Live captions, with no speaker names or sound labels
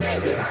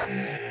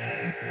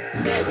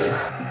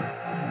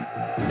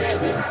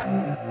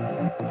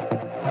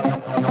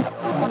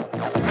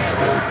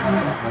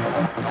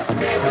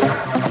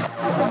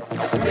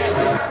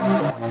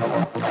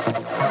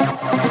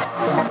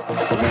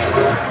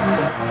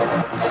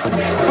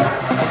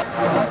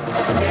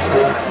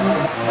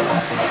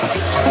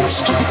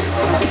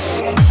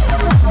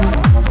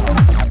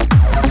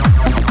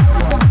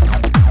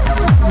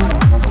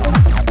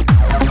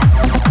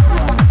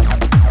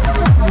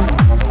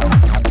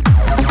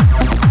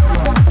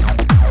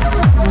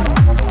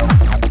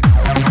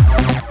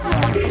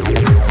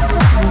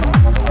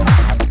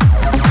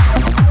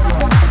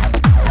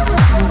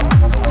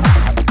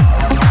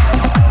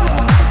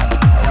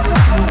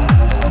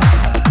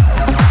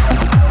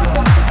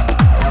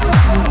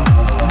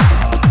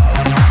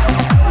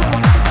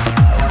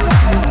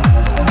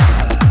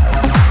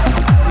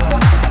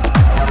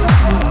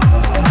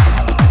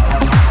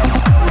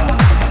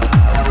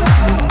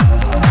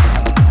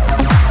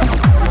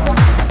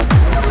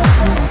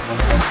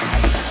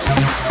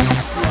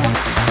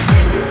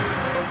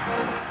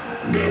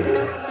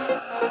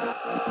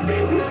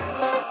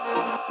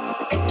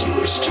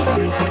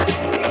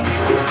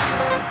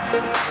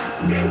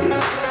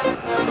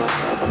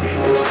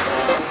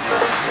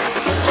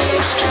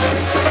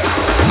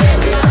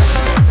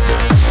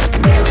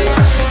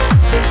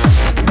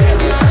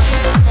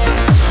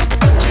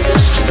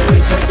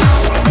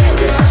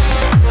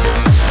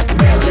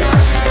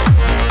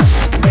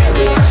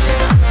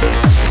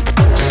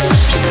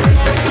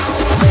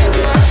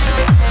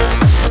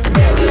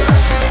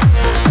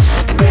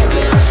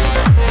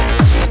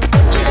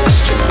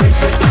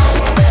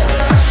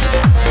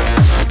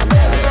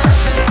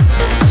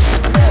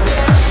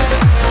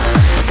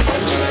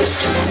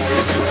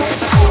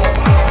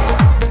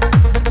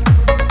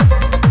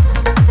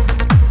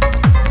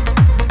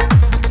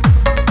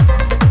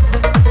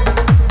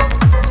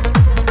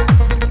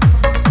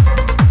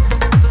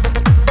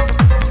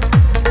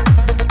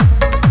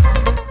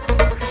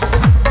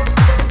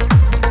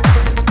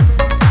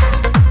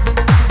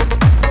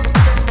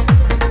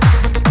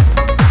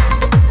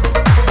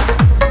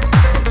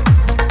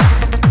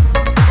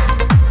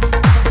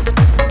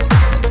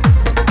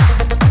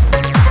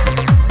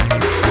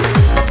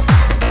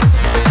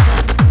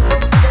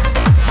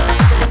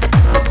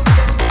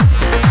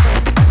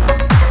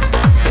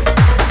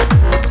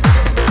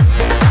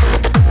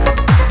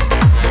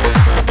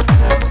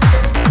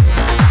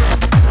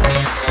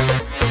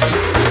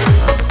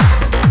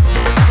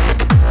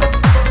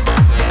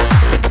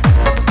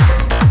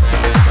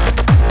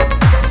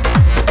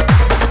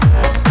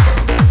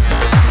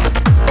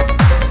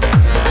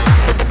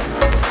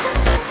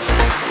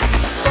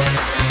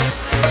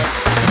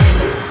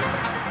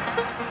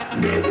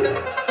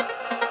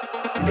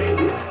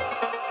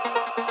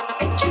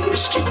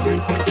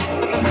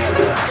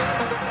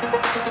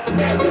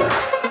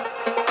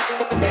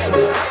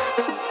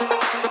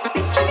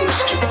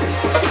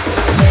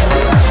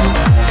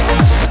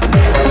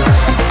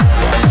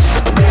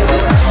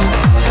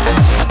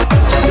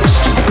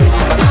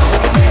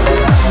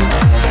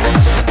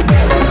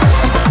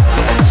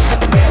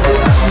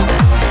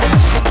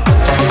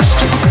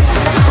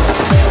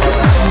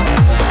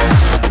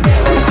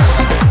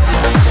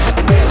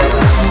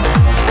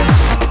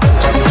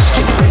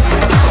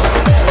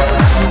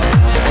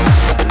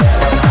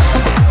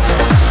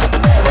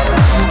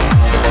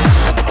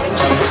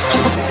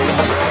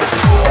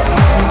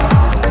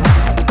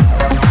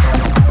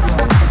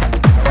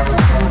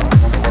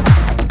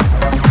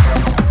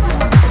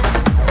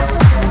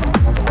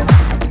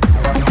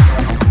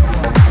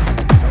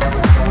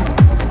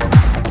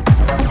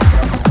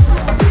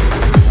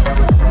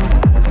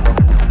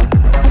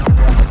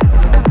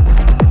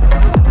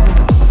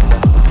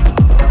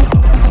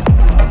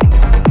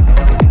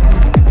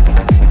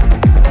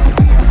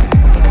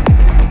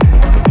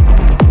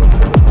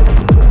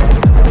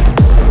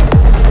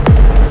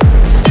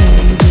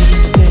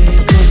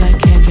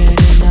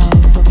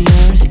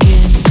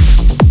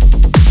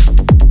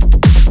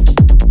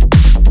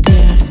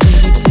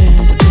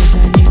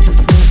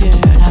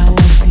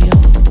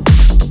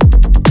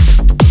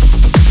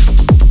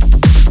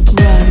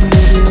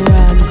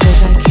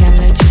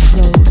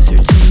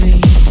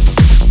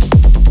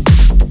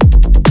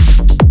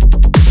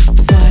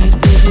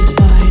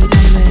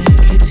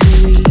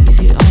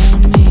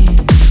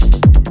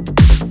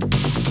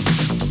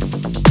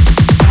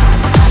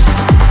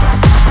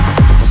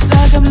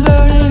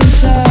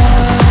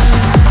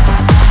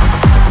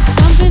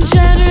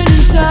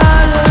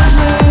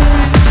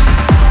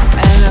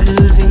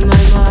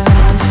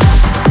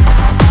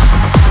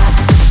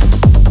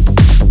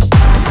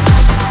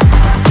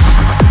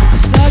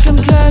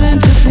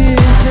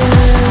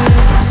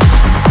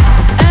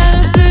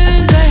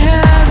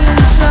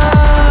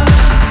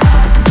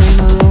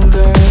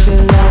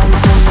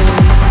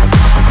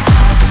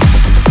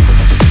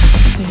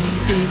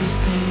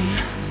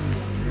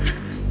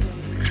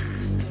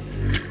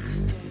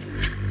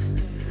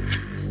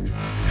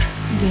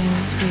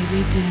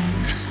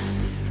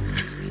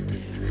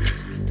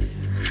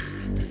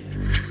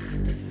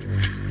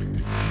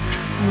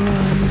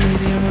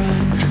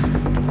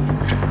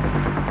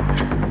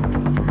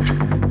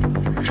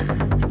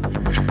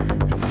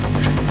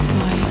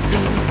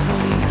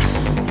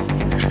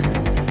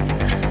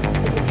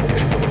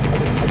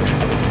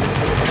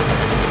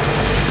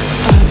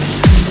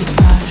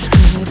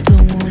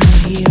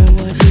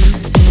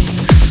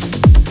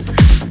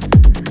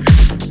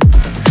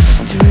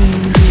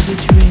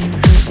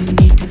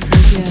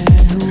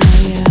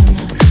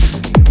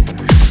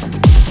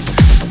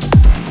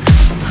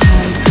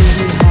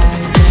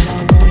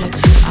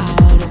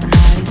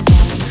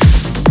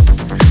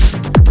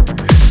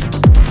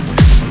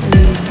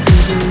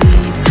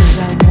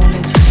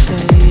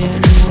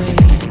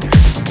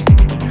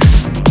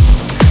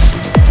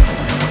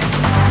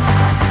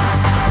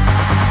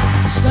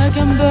like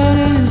I'm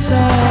burning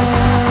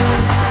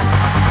inside.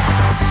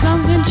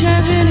 Something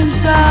changing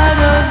inside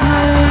of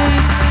me,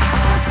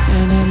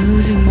 and I'm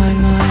losing my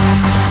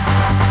mind.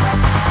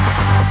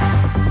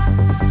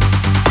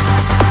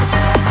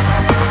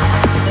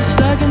 It's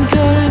like I'm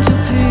cut into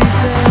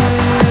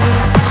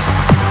pieces,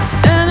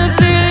 and the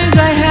feelings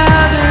I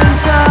have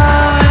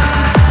inside,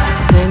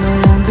 they no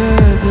longer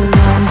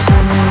belong to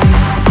me.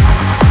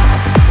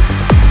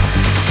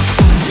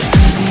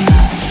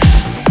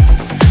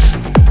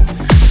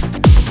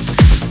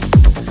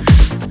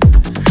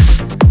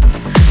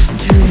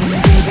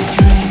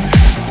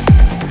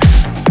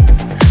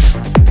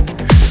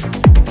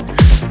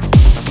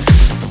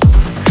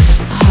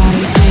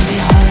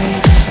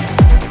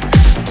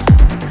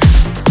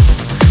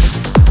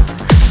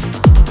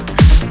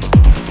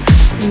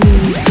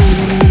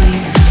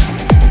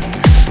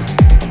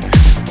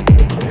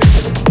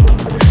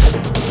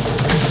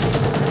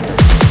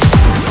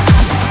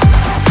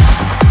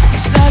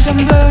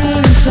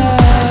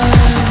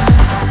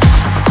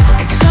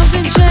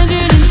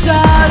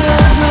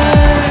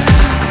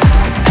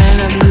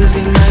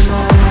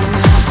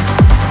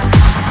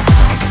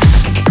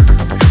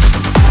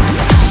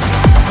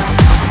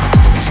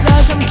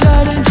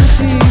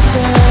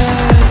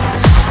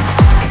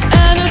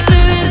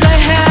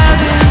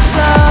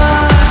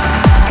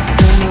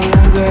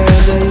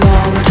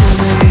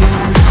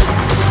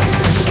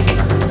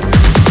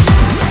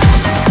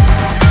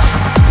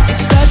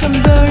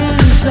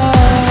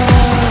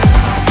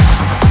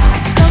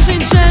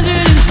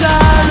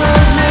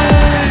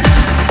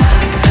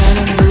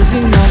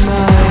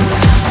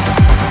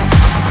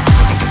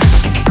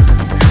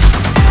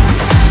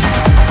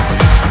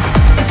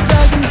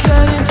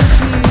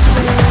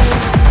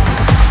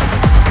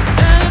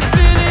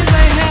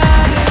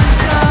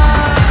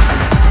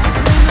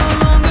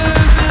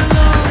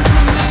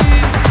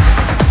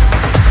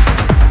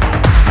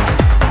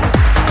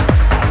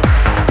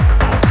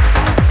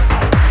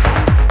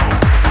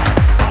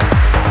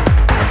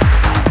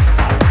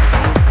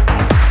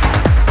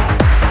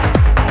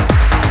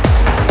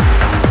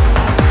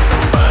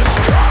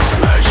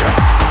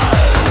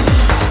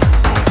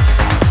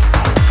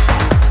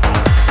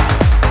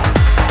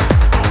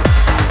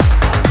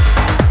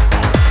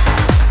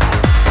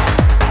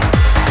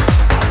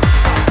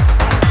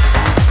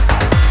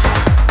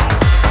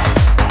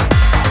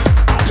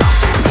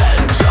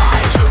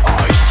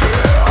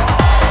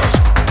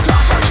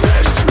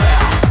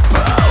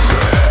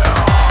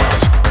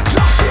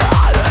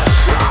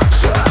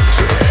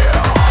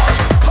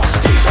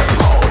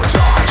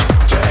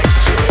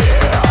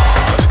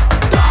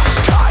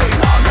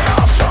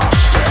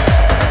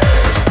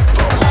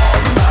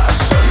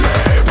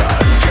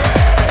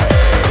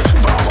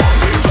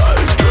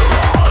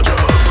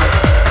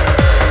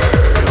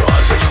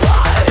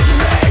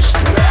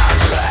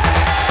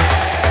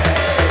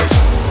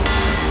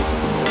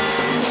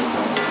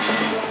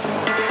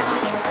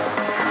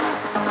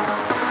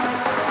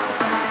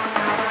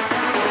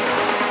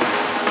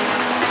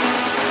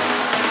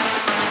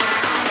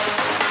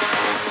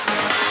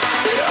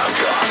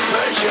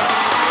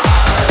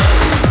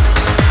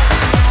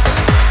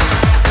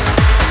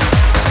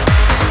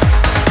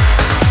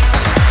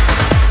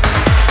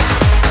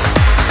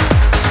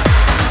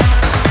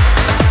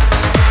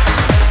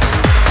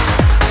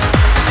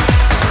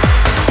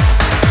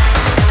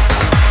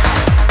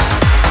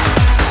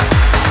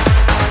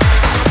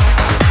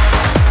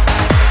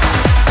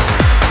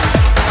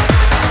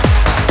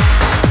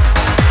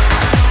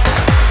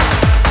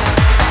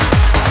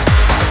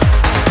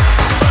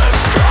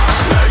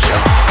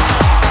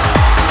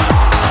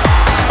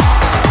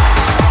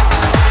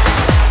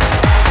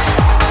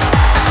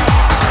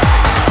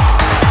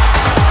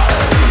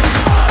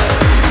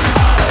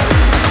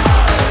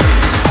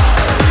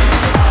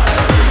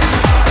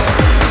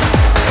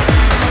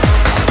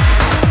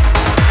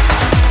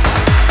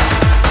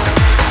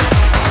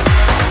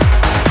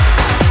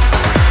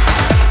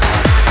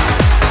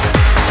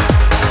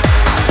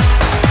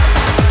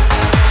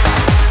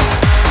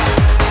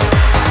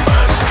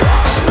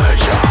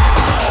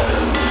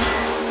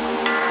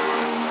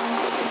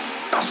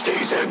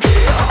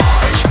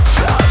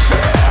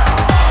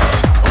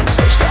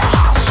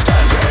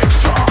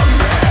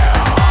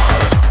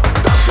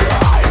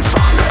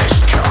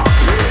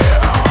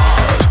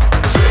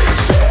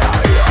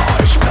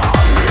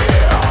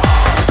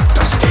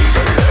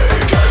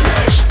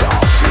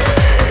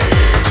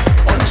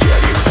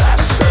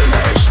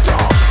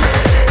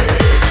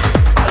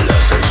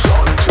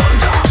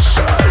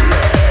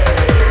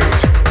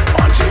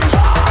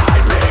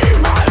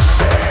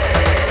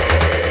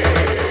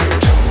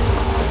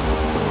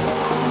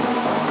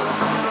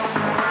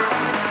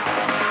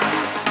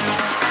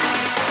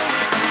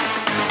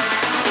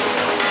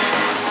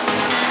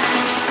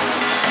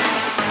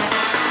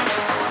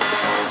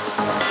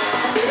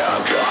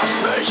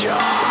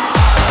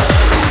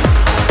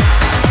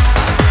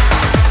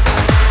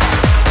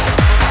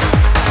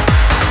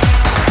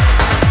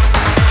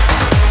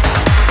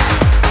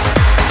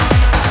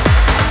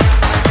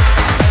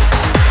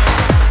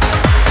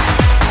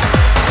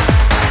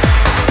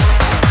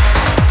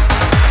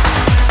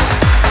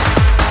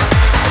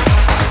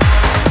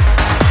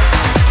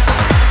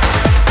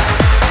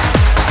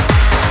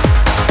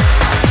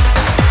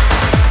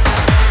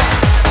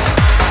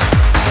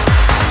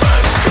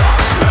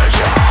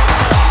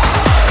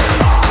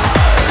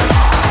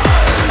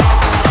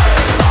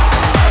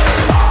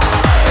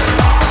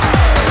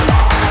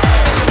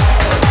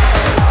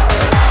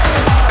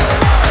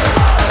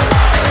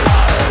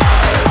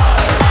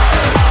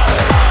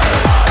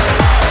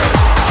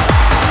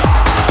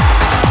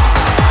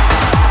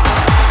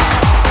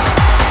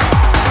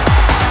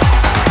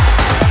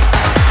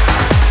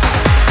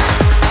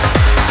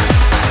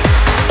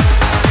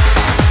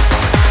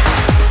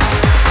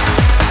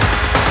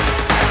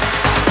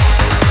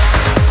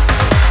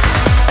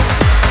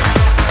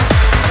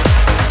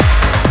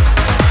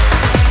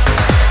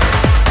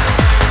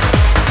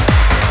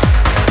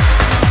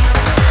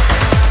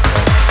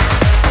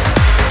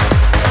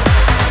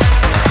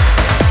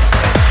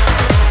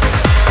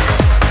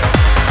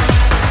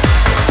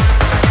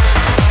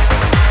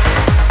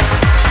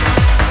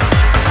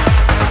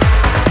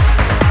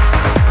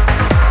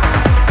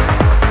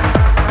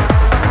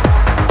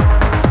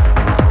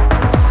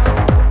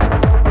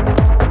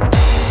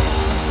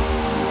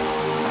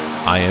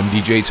 I am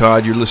DJ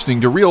Todd. You're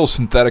listening to Real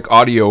Synthetic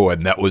Audio,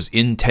 and that was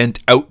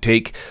Intent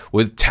Outtake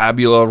with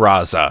Tabula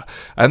Rasa,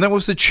 and that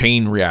was the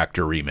Chain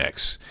Reactor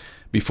remix.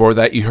 Before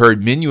that, you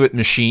heard Minuet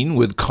Machine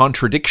with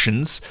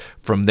Contradictions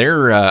from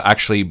their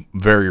actually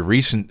very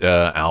recent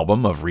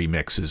album of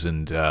remixes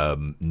and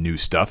new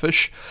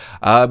stuffish.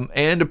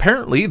 And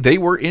apparently, they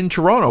were in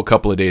Toronto a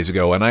couple of days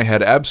ago, and I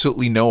had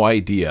absolutely no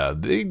idea.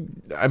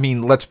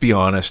 Let's be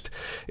honest,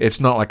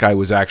 it's not like I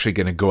was actually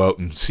going to go out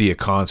and see a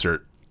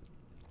concert,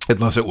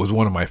 unless it was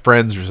one of my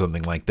friends or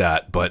something like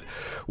that. But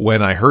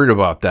when I heard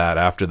about that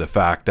after the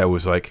fact, I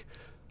was like,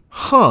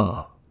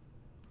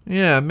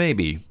 yeah,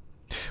 maybe.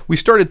 We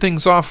started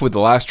things off with the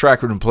last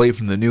track we're going to play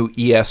from the new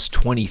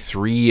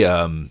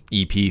ES23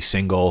 EP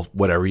single,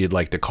 whatever you'd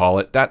like to call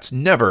it. That's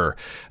Never,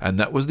 and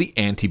that was the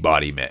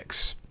Antibody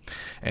mix.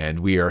 And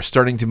we are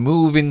starting to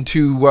move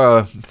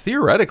into,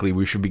 theoretically,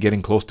 we should be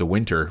getting close to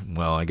winter.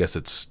 Well, I guess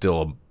it's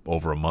still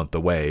over a month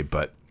away,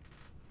 but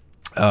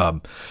I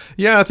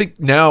think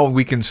now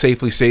we can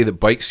safely say that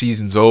bike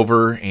season's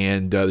over,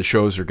 and the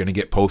shows are going to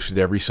get posted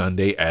every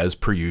Sunday as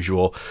per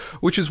usual,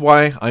 which is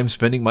why I'm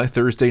spending my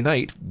Thursday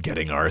night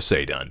getting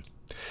RSA done.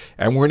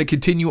 And we're going to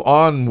continue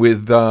on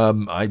with,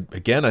 I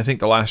think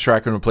the last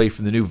track I'm going to play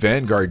from the new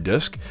Vanguard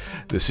disc.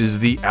 This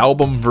is the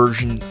album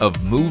version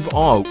of Move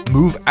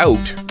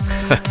Out.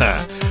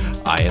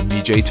 I am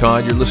DJ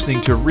Todd. You're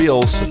listening to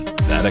Real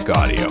Synthetic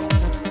Audio.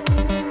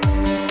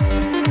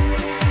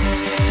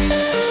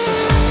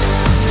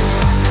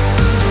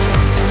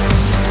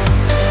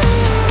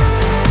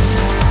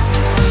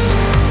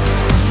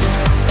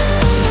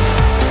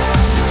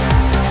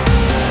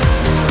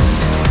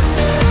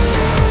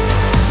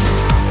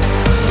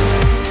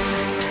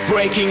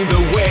 Breaking the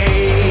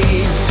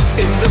waves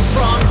in the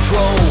front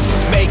row,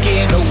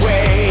 making a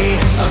way,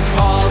 a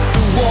path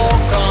to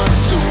walk on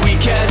so we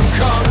can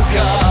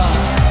conquer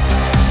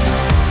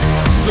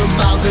the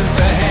mountains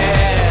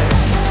ahead.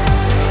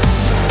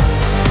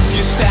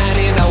 You stand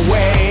in our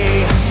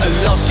way, a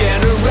lost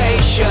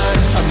generation,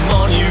 a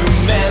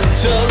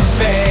monumental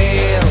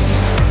fail.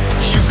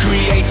 You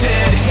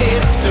created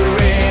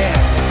history,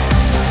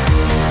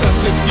 but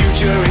the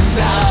future is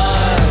ours.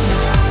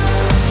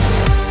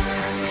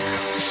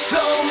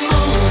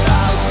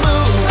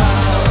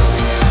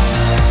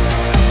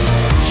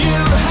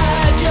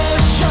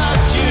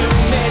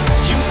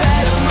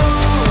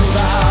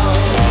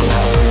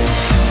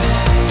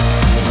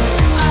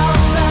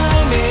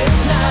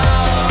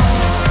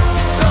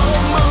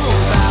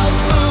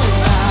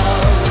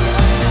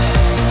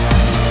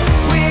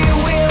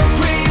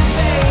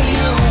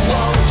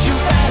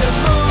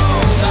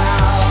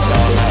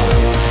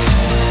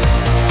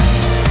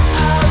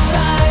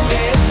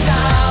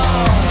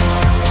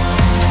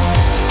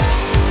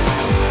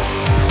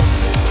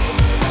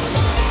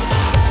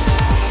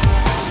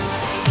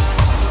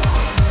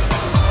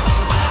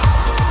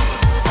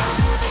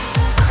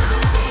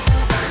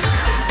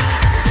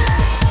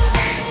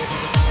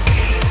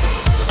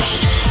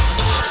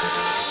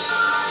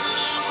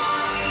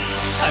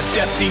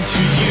 Adapting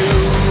to you,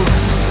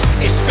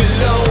 it's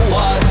below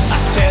us. I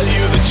tell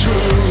you the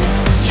truth,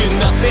 you're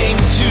nothing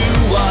to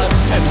us,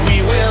 and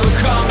we will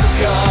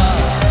conquer.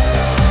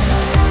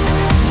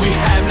 We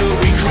have no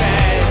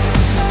regrets,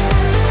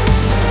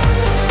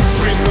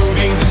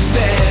 removing the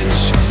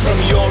stench from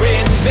your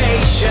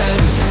invasion,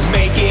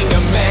 making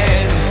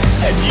amends,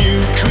 a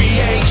new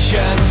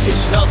creation.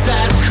 It's not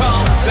that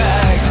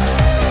complex.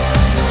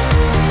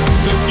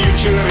 The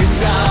future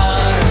is ours.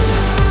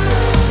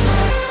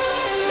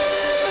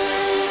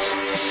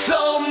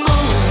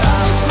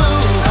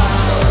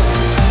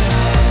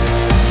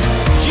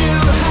 You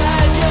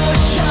had your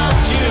shot,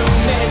 you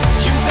missed,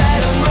 you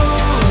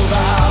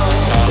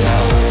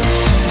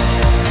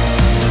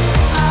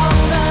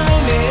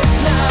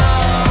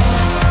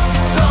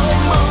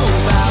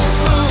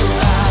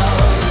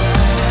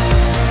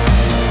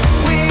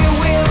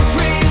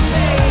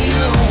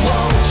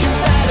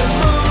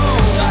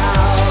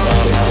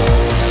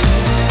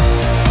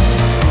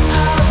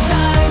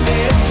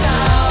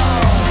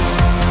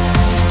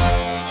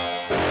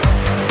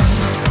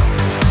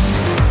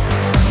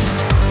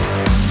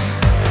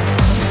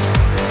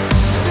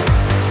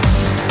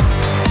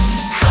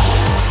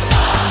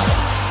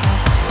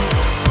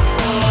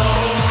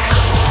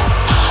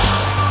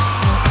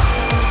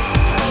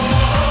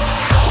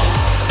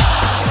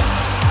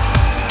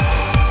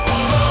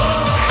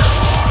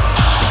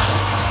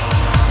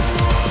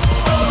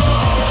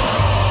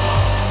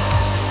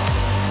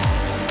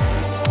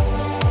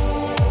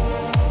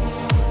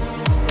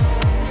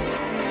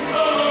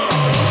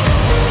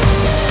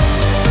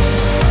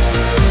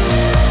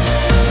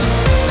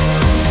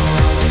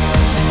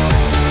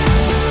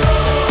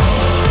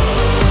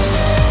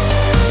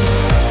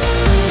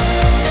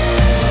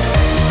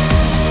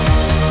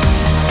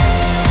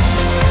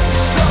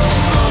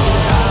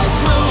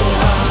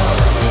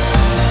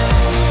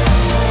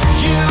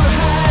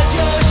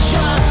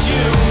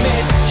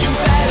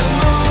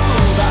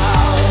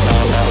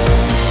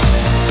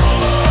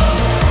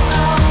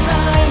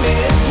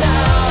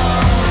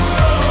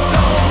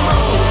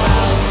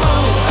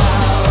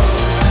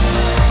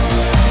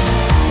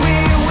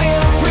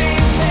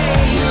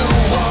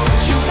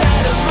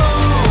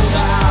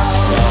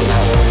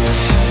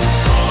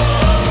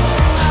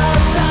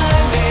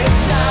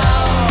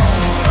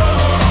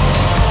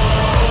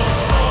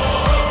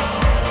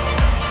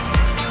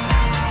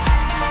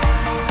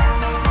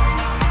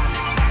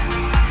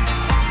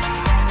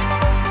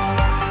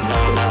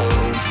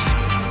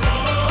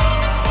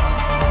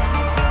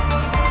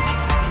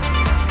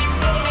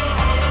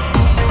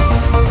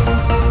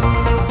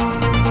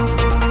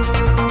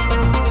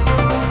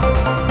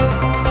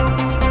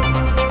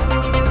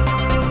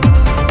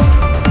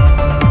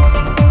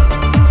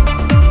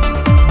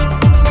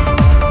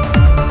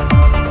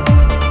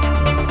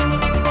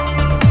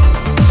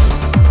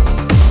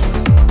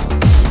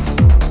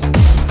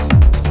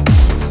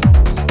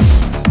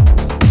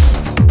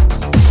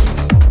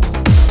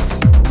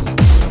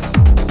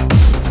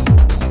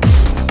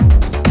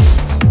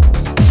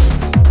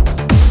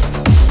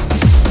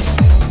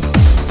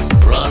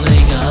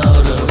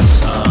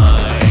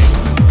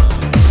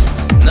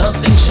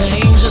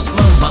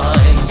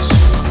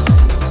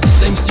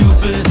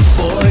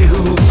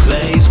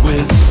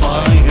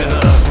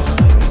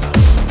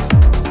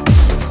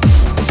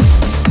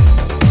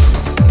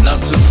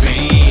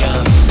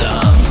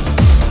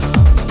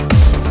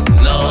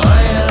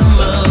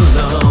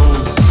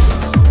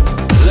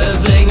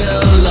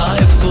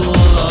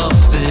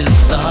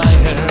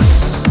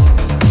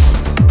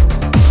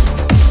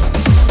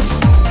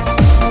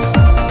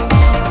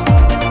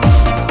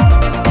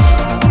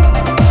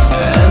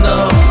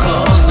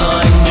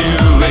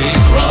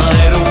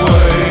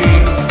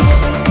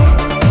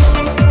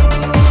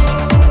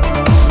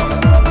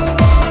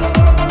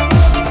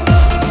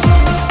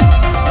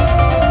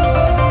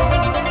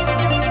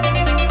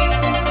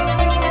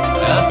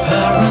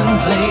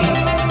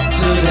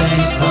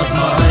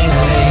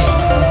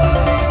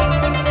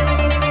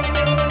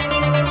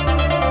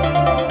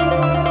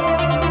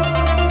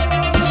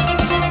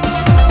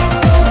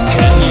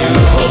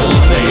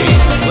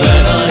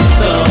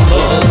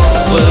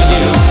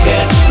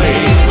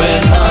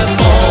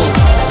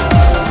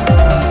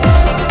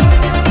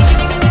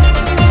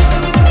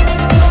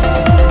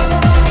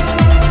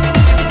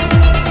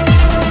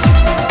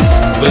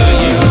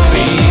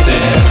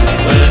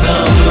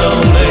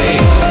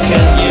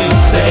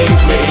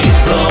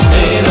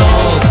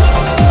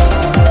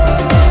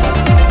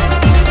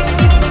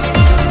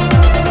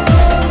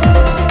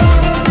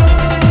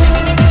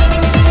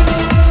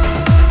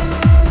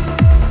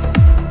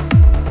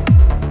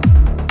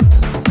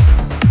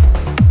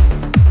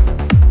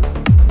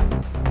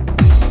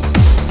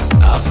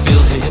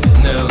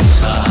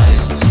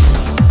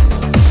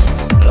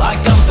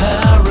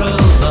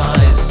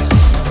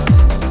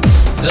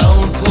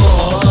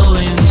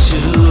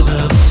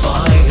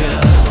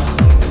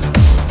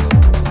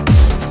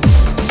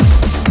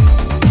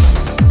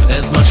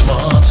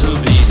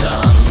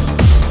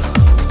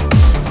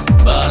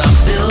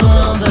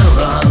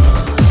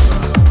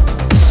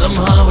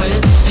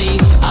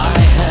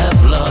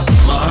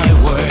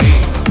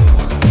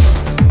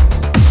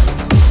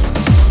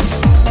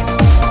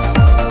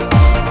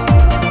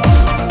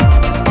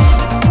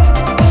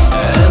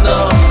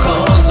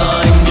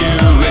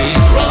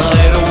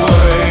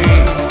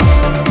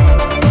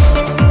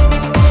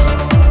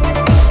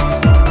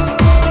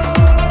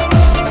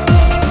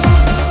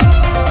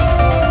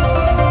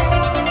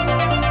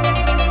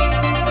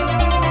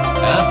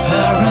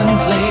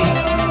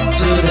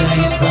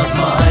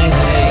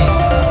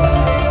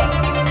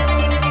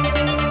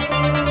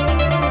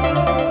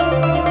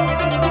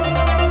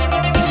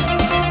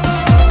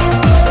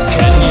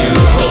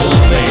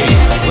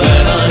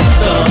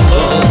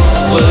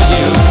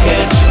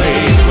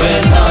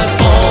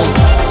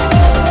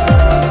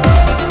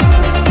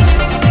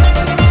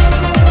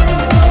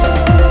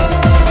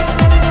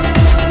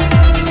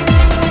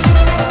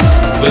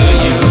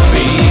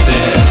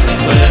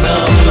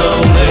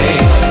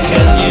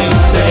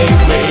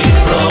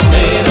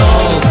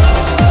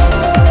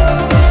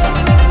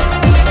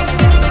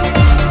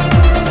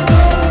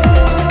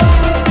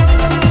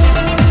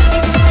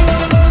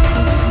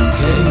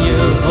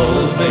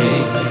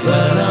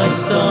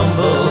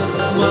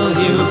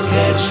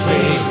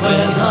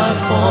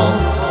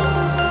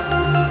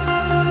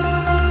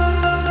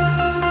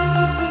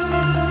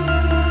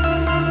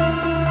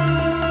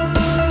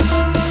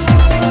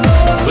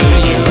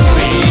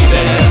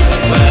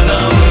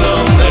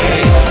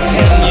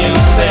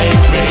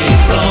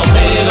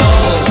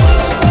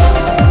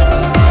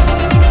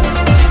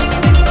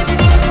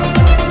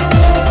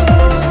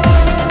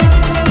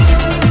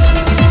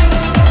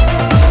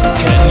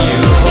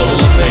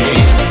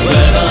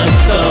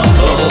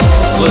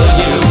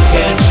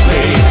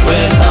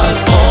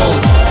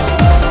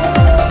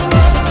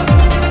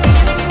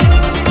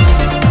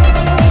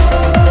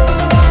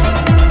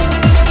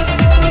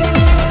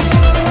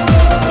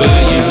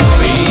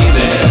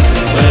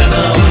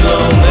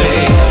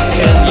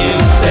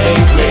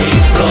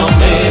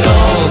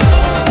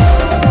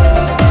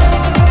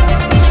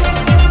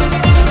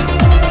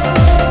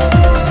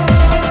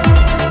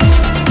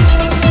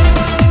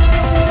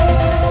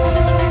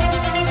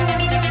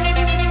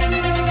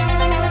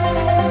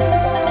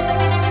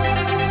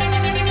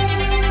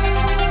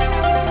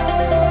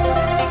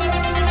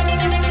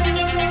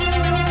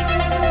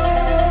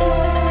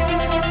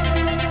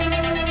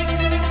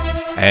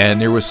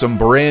And there was some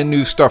brand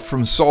new stuff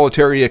from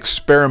Solitary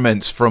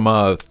Experiments from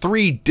a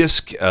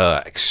 3-disc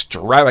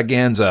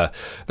extravaganza.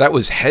 That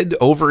was Head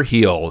Over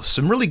Heels.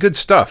 Some really good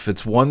stuff.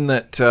 It's one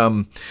that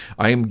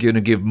I am going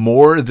to give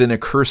more than a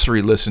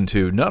cursory listen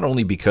to, not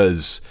only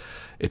because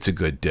it's a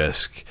good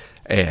disc,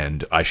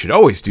 and I should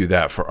always do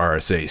that for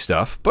RSA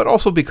stuff, but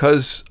also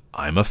because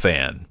I'm a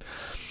fan.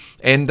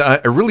 And I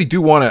really do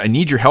want to, I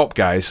need your help,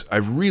 guys. I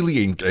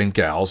really, and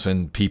gals,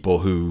 and people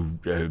who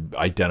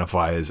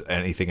identify as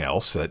anything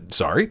else.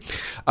 Sorry.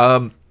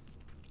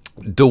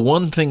 The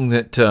one thing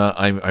that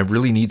I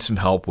really need some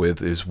help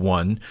with is,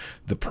 one,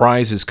 the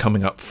prize is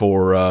coming up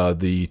for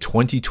the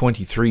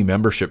 2023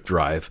 membership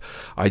drive.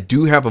 I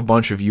do have a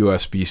bunch of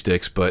USB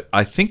sticks, but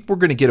I think we're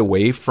going to get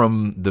away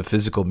from the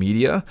physical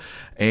media.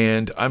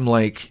 And I'm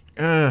like,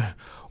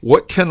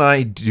 what can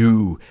I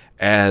do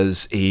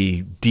as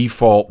a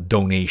default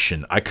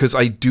donation? Because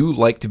I do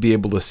like to be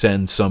able to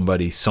send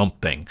somebody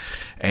something,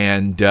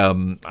 and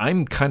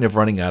I'm kind of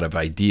running out of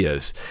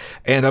ideas.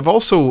 And I've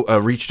also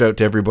reached out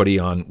to everybody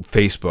on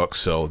Facebook,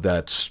 so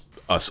that's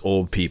us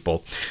old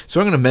people. So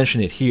I'm going to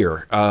mention it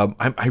here.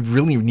 I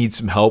really need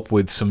some help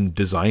with some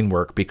design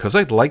work, because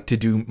I'd like to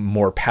do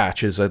more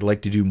patches. I'd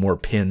like to do more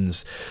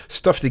pins,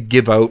 stuff to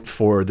give out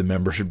for the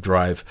membership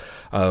drive,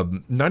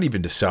 not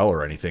even to sell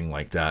or anything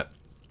like that.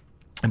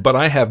 But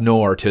I have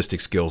no artistic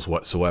skills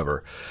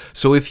whatsoever.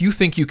 So if you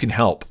think you can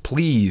help,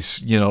 please,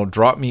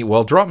 drop me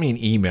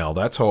an email.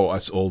 That's how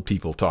us old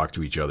people talk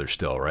to each other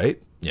still,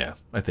 right? Yeah,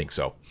 I think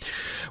so.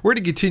 We're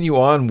going to continue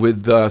on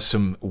with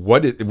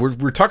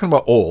we're talking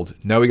about old.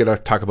 Now we got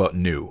to talk about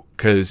new.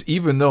 Because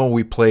even though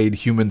we played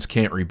Humans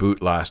Can't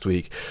Reboot last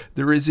week,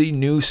 there is a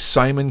new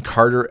Simon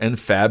Carter and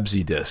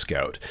Fabsy disc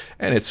out.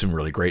 And it's some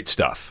really great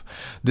stuff.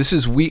 This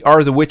is We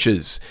Are the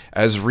Witches,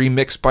 as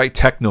remixed by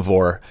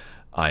Technovore.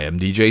 I am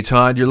DJ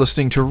Todd. You're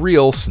listening to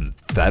Real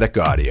Synthetic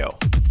Audio.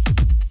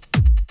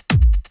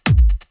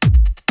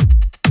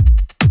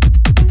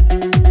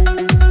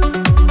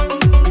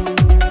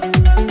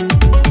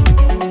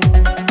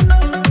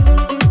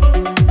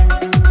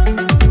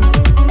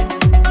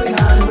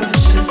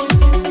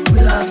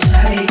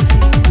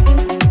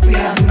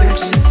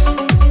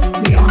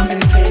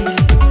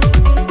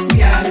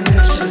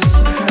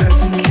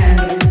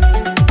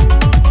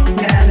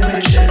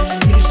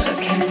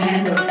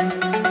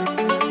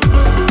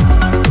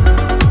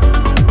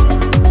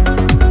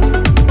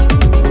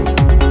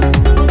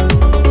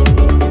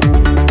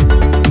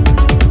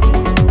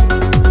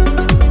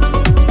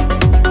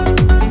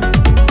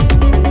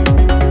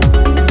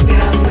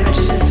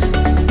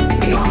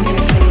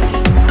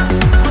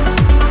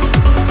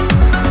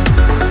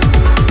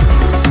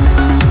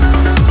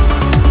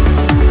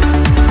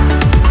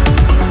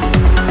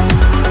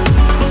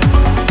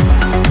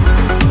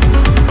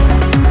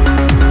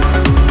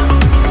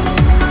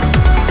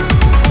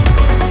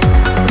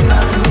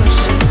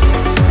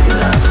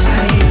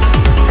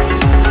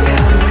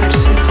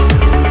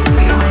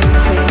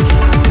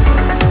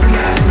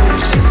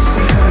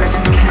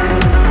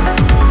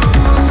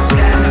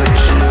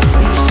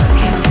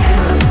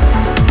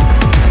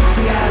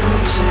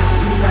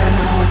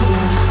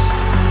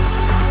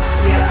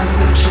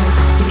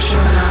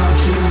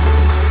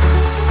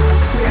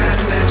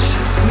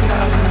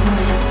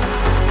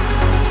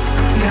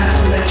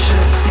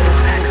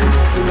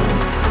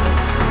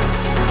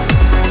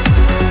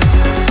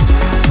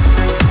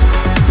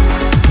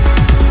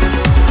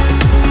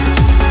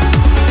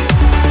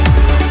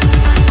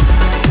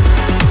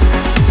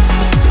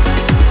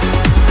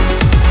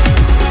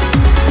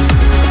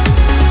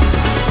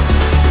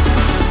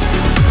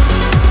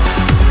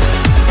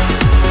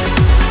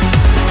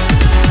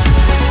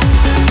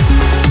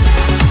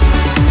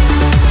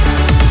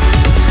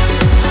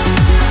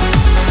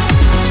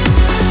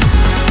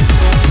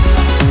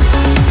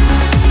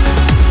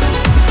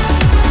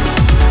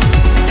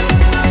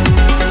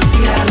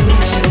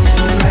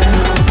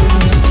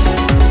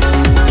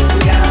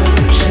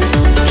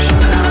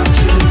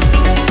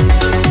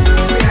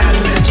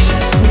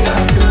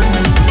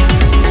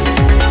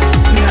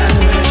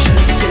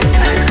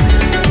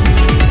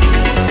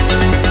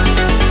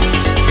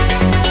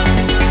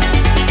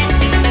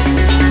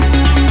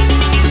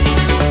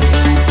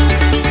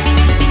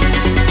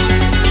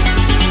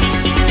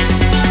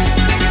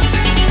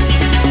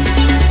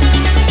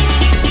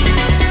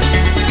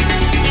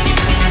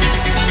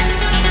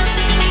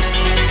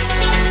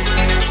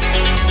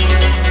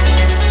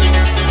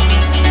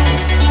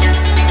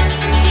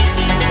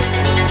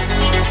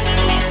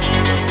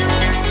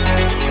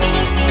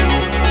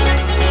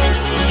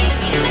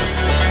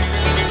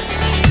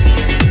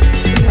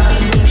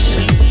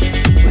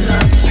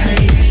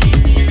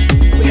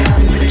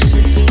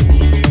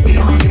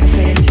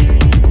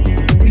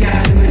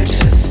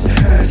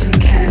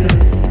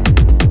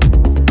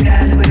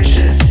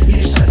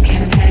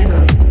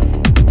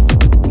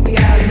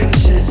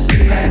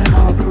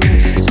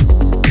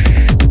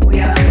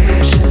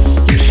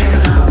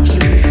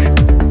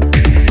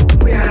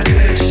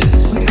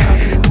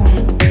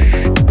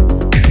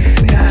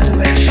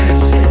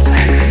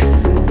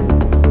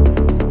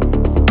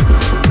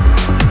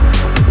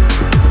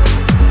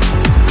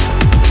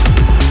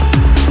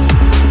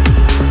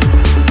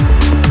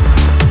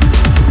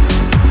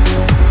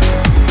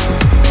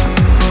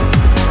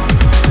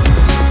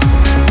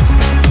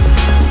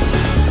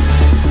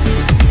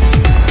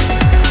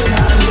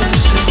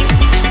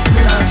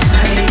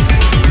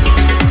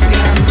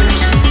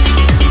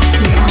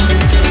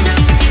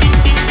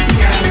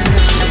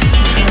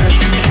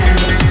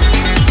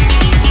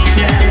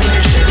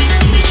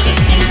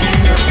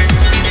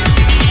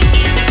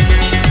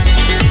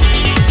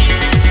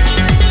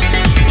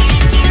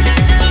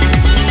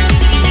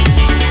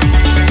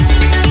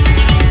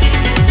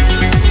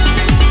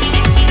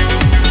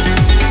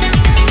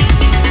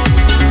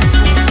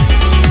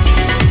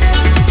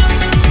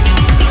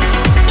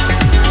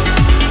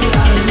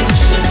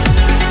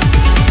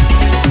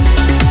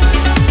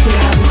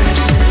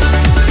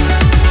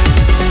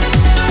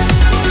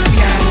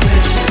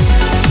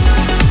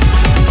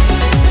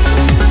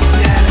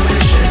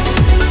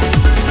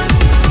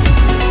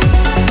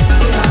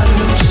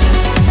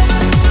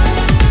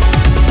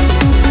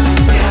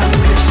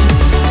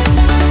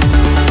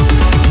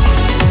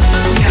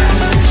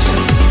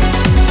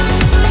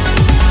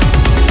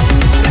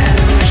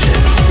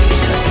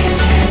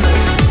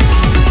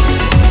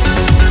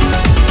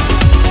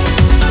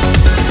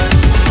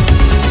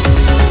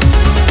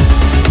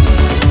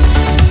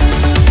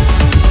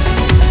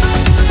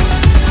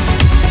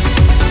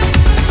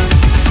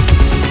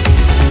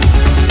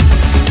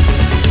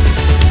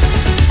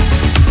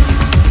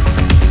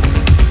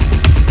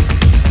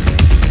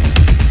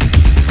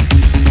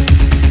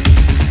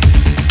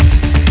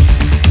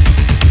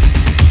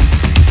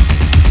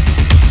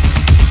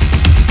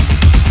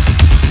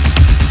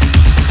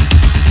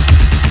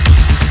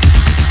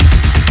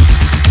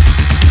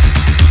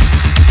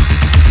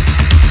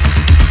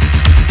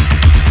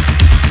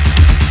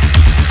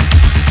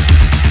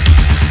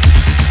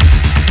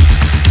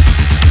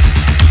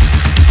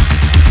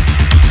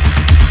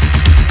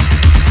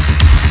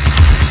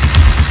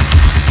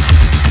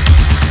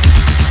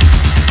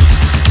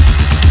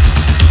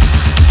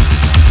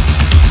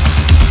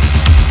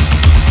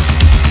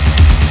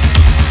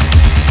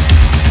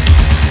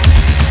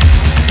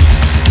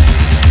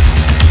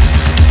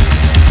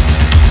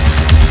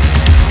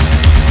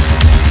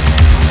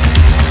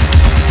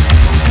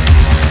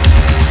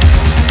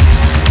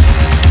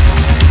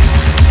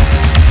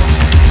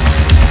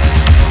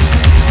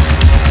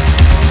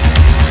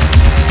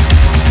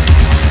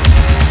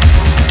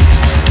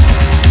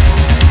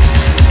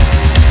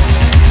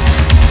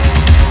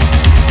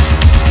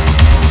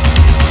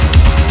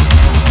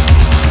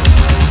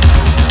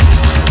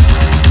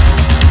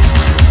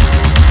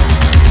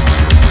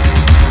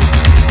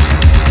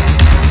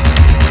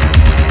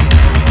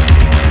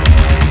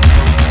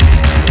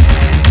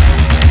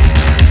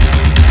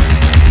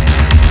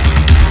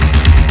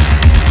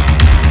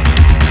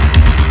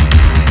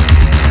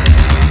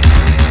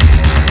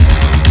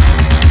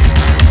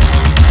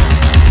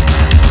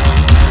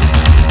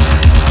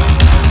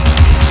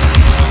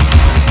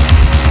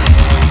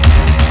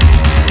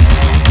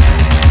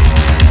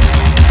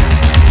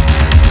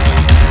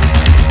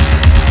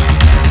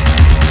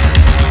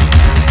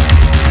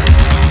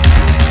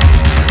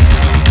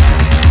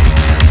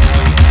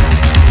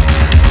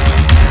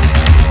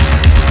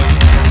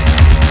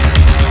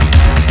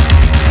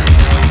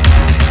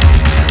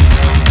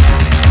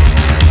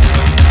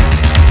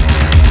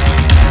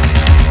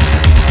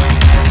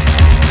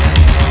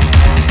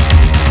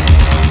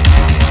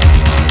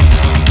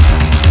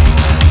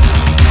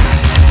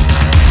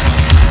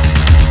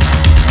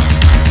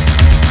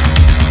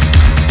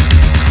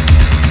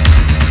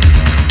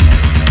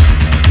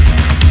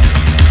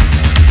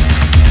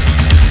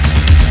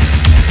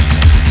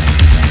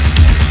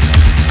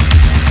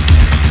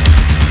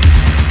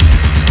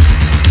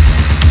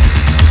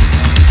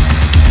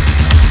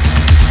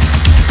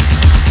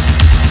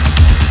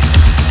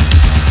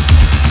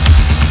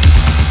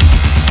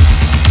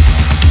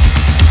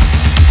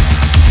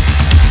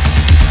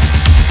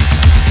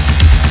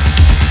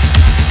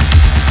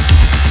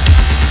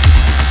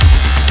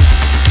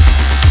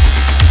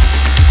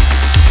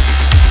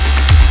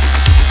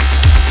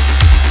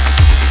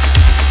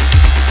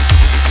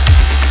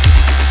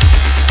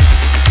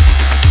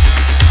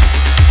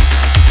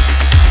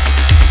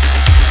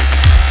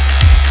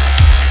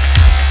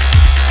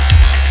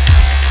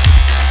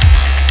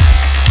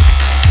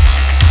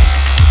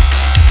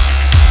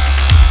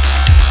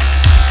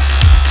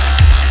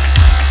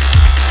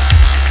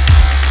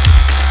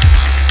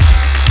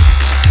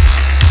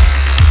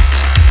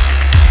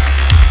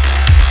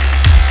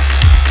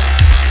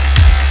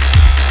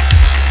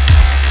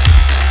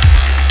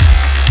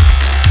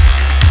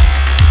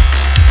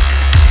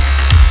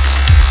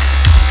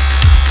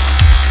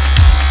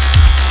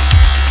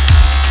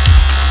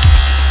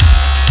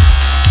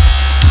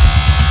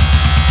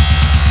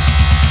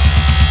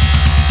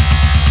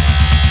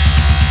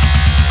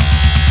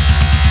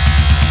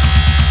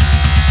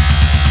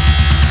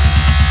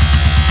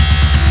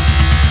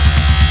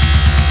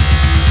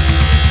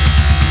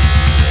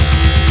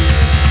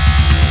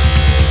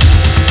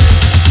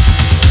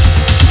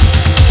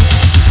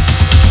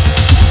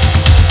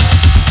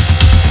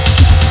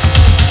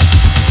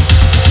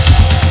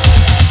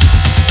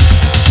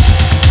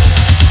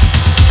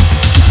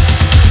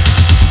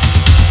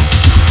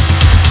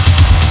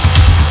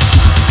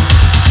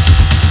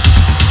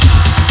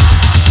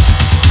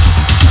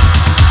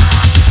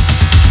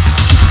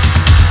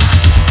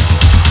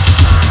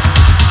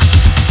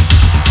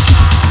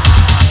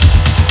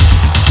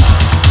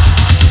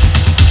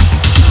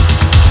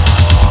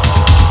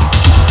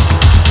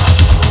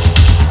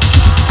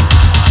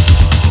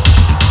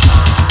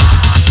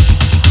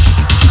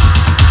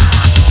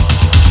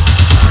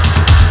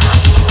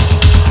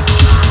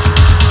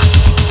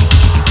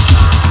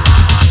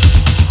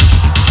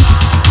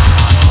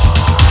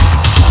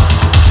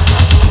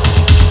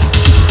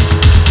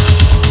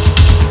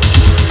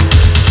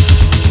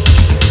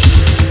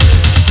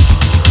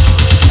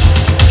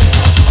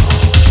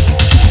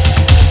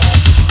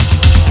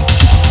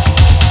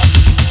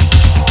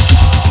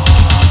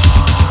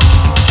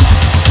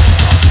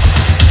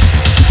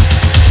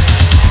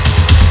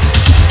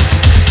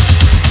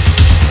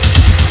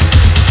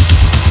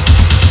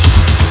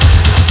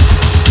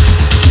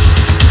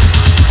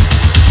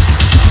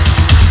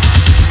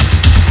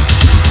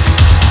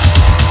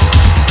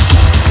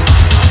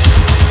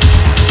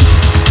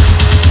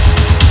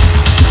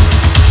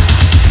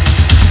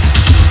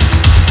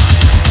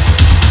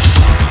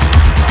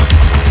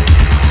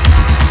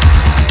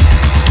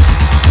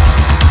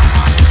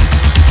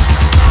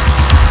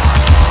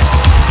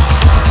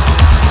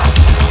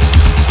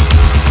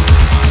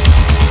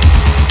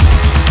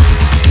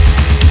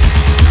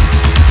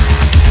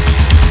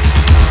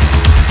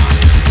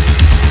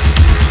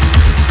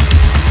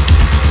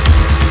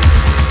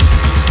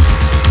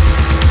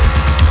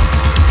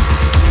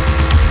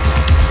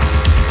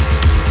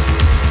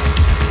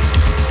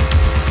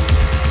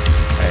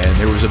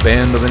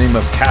 band by the name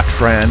of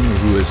Katran,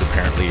 who is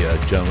apparently a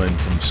gentleman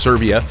from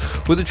Serbia,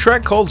 with a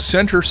track called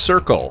Center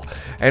Circle.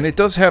 And it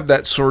does have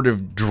that sort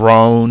of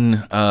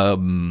drone,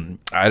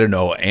 I don't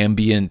know,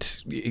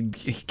 ambient.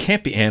 It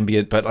can't be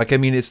ambient, but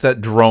it's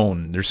that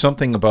drone. There's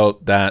something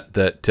about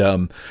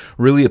that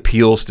really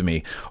appeals to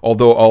me.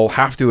 Although I'll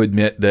have to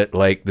admit that,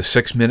 like, the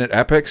 6-minute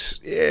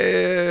epics,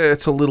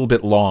 it's a little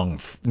bit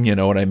long, you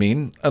know what I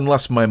mean?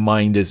 Unless my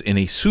mind is in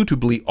a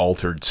suitably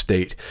altered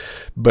state,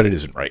 but it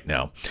isn't right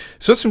now.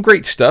 So some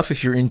great stuff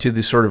if you're into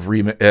this sort of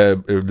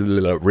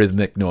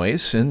rhythmic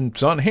noise, and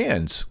it's on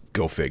hands.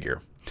 Go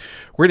figure.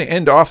 We're going to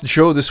end off the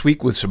show this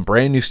week with some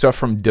brand new stuff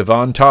from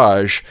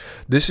Devantage.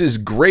 This is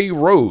Grey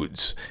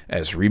Roads,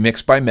 as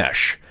remixed by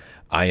Mesh.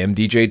 I am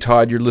DJ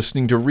Todd. You're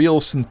listening to Real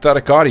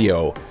Synthetic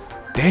Audio.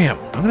 Damn,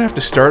 I'm going to have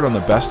to start on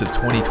the best of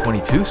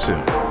 2022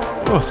 soon.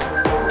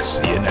 Oh,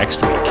 see you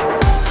next week.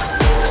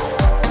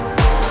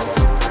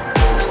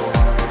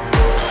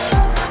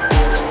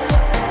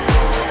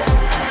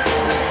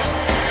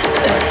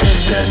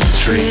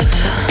 Street,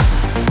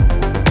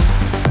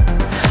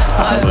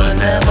 I will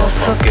never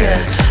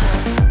forget.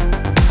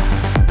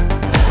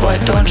 Why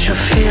don't you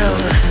feel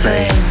the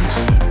same?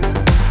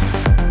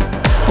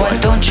 Why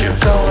don't you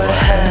go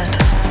ahead?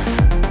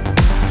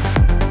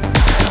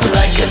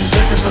 Like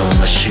invisible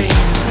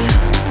machines,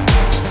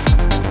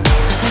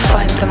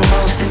 find the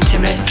most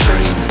intimate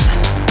dreams.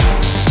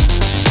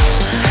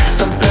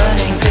 Some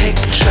burning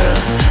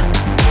pictures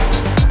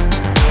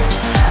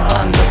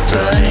on the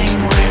burning